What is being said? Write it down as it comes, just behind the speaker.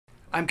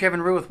I'm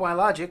Kevin Rue with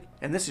Wilogic,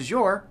 and this is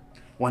your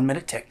 1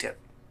 Minute Tech Tip.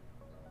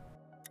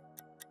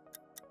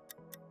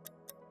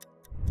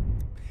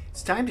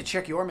 It's time to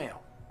check your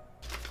mail.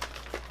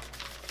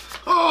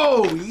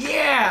 Oh,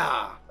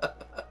 yeah!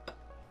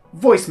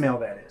 Voicemail,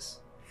 that is.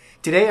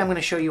 Today I'm going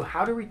to show you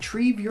how to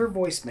retrieve your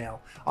voicemail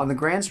on the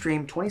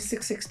Grandstream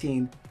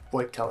 2616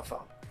 VoIP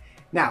telephone.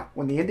 Now,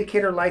 when the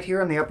indicator light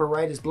here on the upper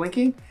right is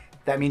blinking,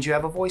 that means you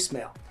have a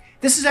voicemail.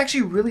 This is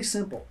actually really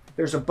simple.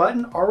 There's a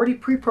button already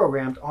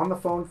pre-programmed on the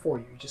phone for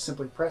you. You just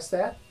simply press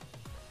that.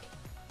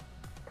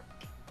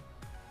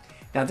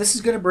 Now this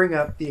is going to bring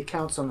up the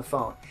accounts on the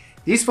phone.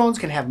 These phones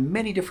can have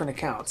many different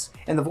accounts,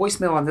 and the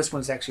voicemail on this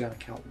one is actually on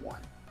account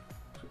 1.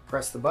 So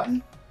press the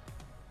button.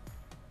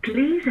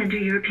 Please enter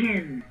your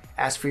PIN.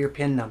 Ask for your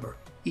PIN number.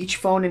 Each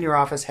phone in your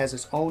office has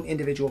its own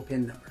individual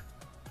PIN number.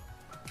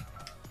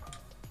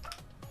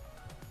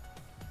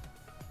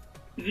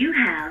 You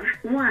have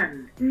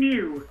 1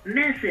 new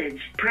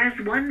message. Press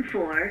 1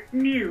 for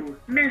new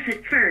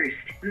message first.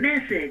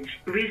 Message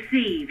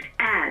received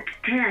at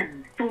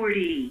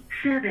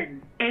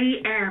 10:47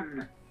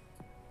 a.m.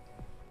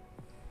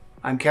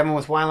 I'm Kevin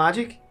with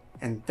Wilogic,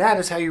 and that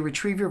is how you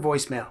retrieve your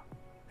voicemail.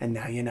 And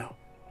now you know.